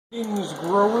Greetings,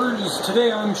 growers.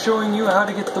 Today I'm showing you how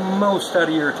to get the most out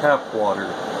of your tap water.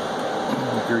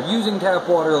 If you're using tap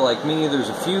water like me, there's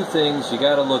a few things you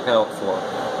gotta look out for.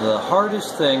 The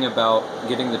hardest thing about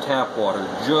getting the tap water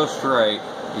just right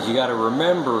is you gotta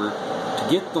remember to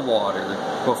get the water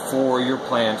before your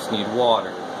plants need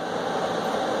water.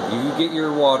 You get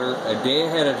your water a day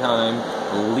ahead of time,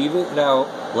 leave it out,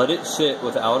 let it sit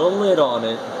without a lid on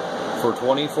it for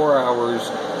 24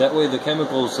 hours. That way the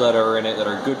chemicals that are in it that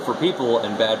are good for people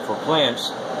and bad for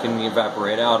plants can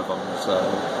evaporate out of them. So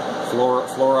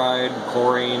fluoride,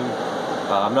 chlorine,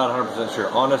 I'm not 100% sure.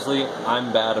 Honestly,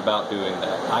 I'm bad about doing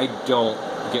that. I don't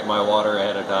get my water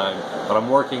ahead of time, but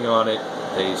I'm working on it.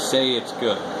 They say it's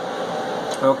good.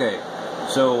 Okay,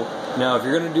 so now if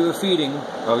you're going to do a feeding,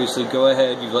 obviously go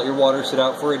ahead, you let your water sit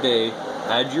out for a day,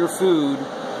 add your food,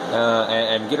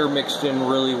 and get her mixed in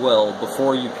really well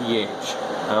before you pH.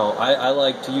 Now, I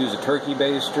like to use a turkey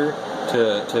baster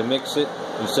to mix it.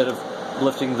 Instead of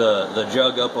lifting the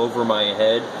jug up over my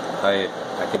head, I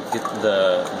can get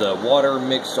the water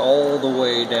mixed all the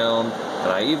way down,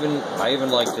 and I even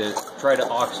like to try to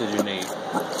oxygenate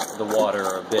the water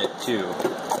a bit too.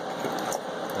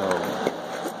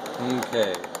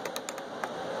 Okay.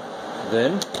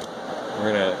 Then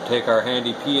we're gonna take our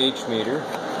handy pH meter,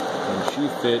 and she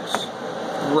fits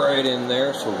right in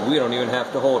there, so we don't even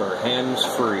have to hold her, hands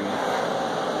free.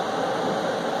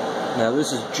 Now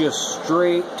this is just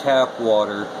straight tap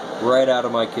water right out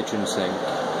of my kitchen sink.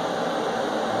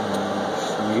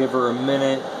 So give her a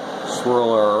minute,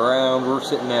 swirl her around. We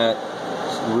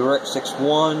were at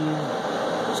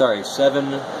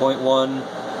 7.1,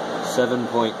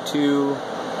 7.2,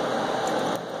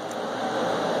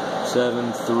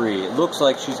 7.3. It looks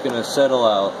like she's going to settle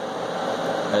out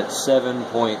at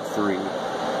 7.3.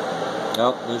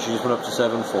 Nope, then she just went up to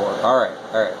 7.4. Alright.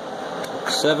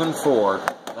 7.4,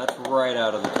 that's right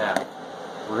out of the tap.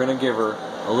 We're going to give her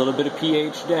a little bit of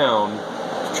pH down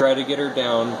to try to get her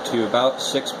down to about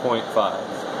 6.5.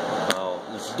 Now,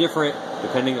 it's different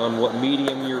depending on what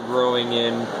medium you're growing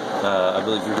in. I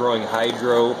believe if you're growing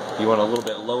hydro, you want a little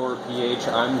bit lower pH.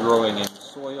 I'm growing in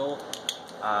soil.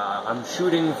 I'm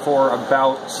shooting for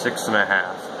about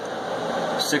 6.5.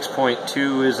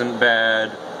 6.2 isn't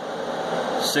bad.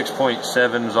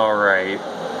 6.7 is alright.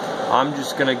 I'm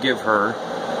just going to give her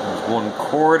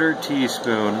 1/4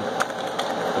 teaspoon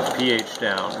of pH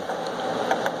down.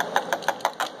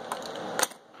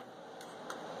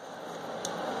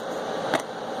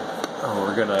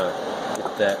 We're going to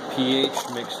get that pH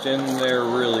mixed in there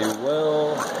really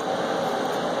well.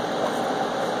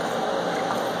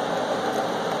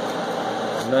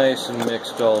 Nice and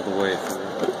mixed all the way through.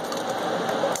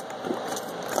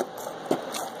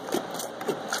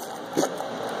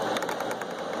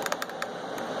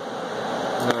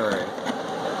 Alright,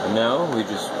 and now we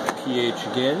just pH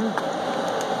again,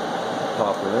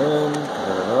 pop her in,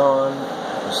 turn it on,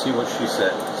 and see what she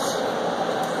says.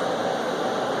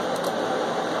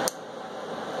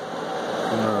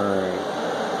 Alright,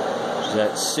 she's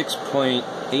at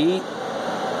 6.8,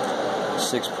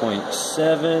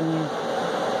 6.7,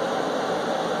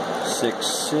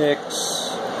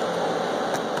 6.6,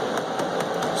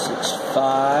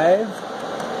 6.5.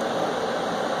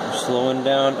 Slowing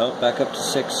down, back up to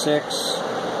 6.6.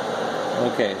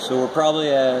 Okay, so we're probably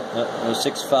at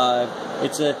 6.5.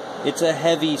 It's a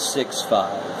heavy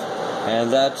 6.5,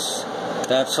 and that's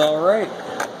all right.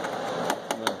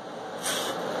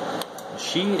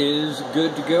 She is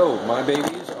good to go. My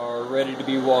babies are ready to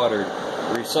be watered.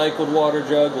 Recycled water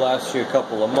jug lasts you a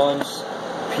couple of months.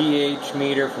 pH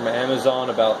meter from Amazon,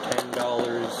 about $10.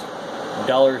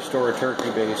 Dollar store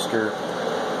turkey baster,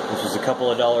 which is a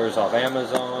couple of dollars off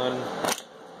Amazon,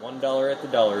 $1 at the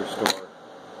dollar store.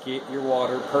 Get your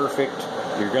water perfect.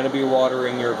 You're going to be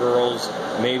watering your girls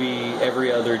maybe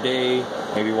every other day,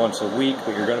 maybe once a week,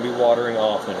 but you're going to be watering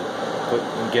often.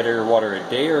 Get her water a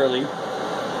day early,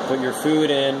 put your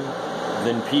food in,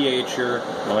 then pH her.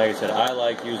 And like I said, I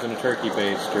like using a turkey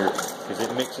baster because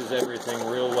it mixes everything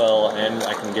real well, and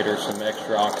I can get her some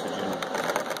extra oxygen.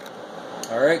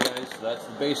 Alright guys, so that's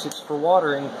the basics for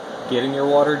watering. Getting your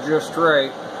water just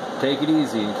right. Take it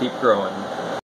easy and keep growing.